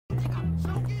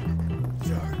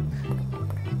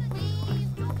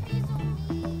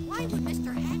Why would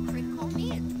Mr. Hattrick call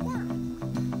me a twerp?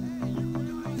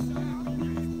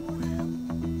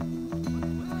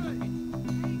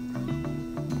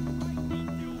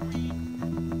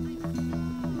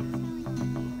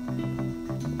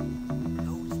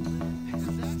 Is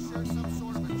that sure some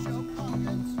sort of a joke,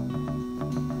 Hopkins?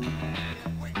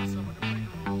 Can't wait for someone to break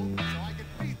a rule so I can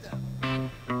beat them.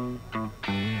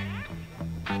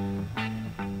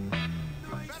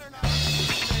 You better not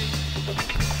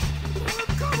I'm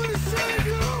coming to save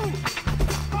you!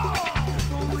 Oh,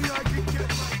 if only I could get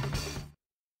my...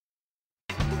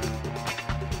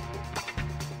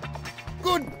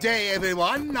 Good day,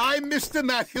 everyone. I'm Mr.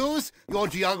 Matthews, your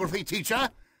geography teacher.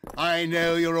 I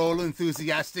know you're all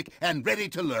enthusiastic and ready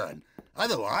to learn.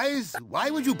 Otherwise, why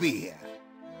would you be here?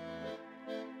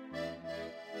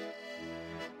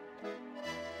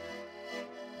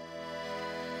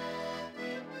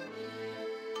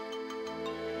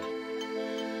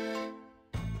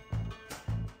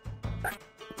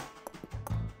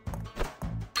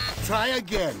 Try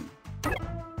again.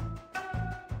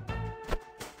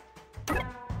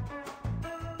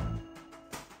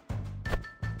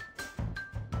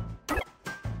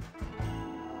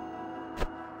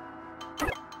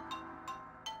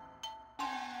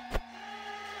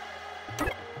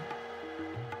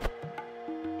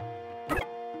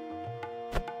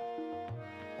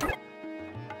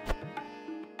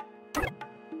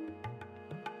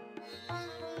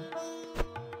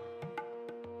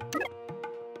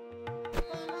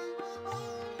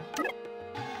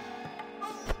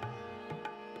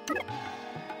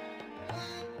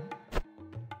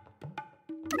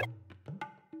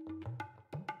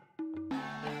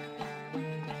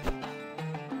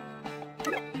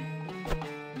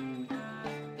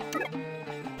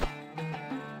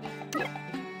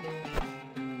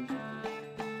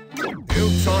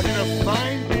 You've taught in a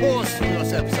fine course for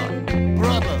yourself, son.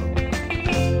 Bravo.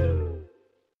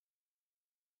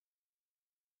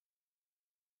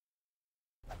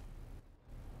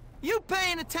 You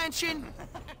paying attention?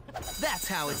 That's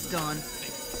how it's done.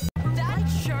 That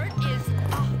shirt is...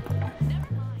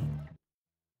 never mind.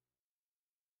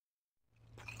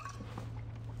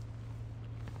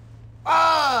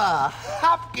 Ah,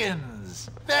 Hopkins.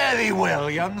 Very well,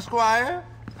 young squire.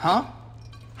 Huh?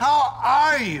 How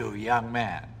are you, young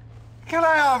man? Can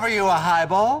I offer you a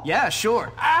highball? Yeah,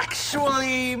 sure.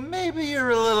 Actually, maybe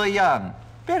you're a little young.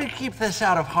 Better keep this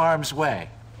out of harm's way.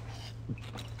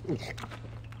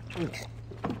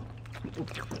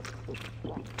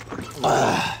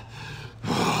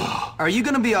 Are you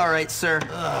gonna be all right, sir?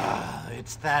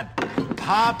 It's that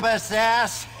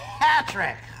pompous-ass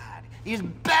Hattrick. He's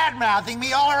bad-mouthing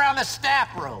me all around the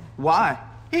staff room. Why?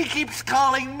 He keeps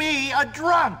calling me a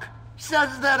drunk.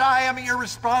 Says that I am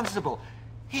irresponsible.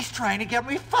 He's trying to get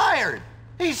me fired.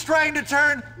 He's trying to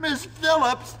turn Miss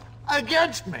Phillips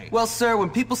against me. Well, sir,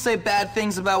 when people say bad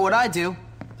things about what I do,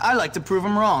 I like to prove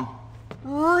them wrong.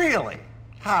 Really?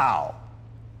 How?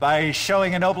 By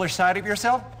showing a nobler side of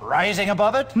yourself? Rising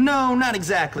above it? No, not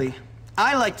exactly.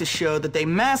 I like to show that they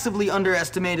massively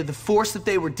underestimated the force that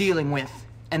they were dealing with,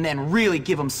 and then really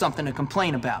give them something to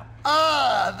complain about.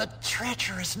 Ah, the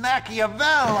treacherous Machiavel.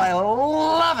 I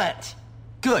love it.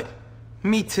 Good.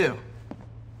 Me too.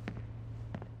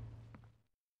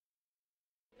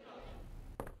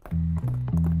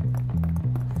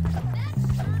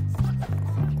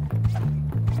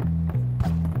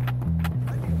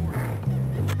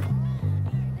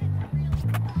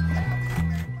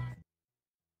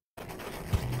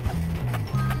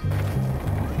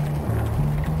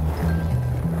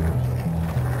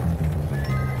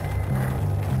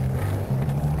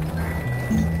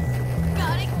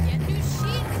 Gotta get new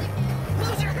sheets again.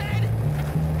 Lose your head.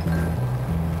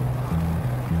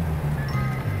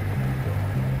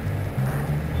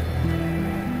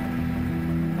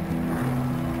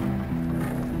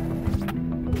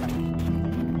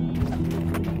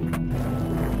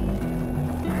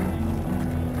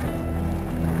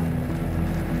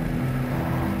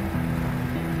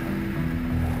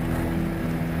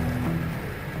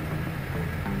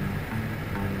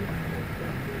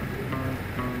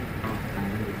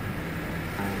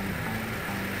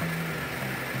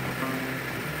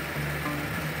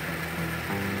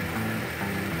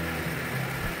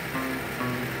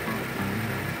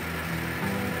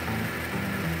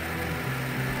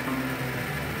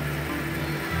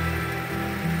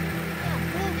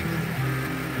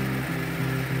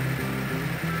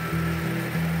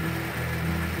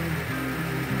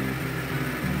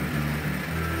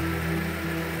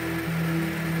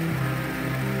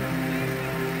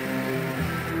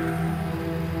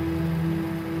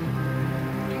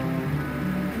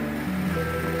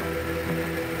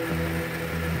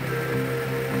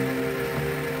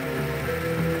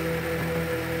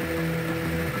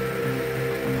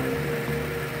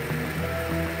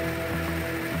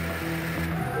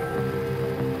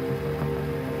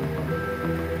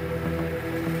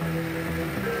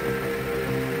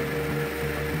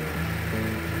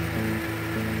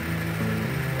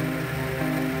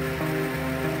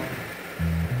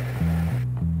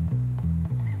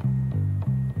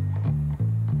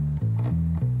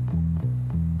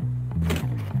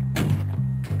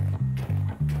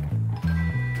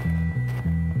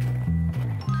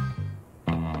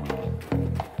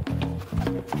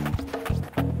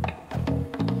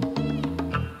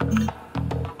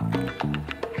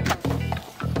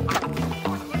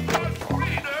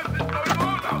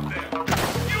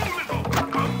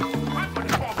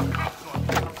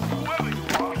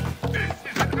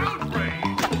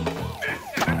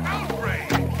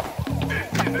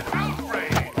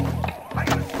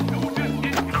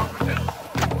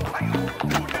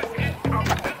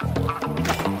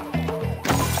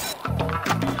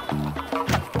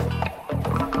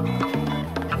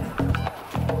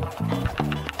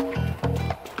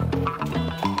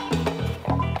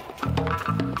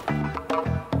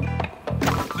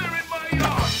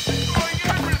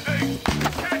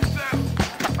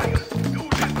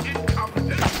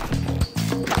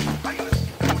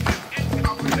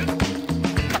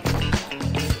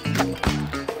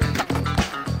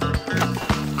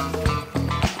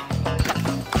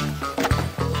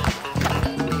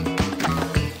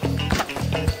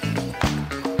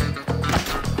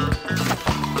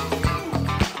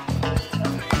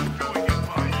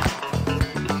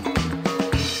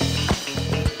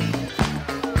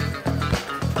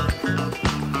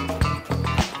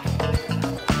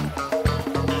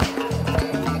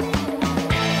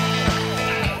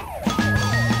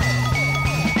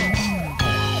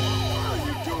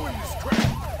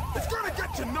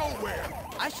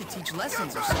 I should teach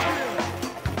lessons or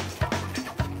something.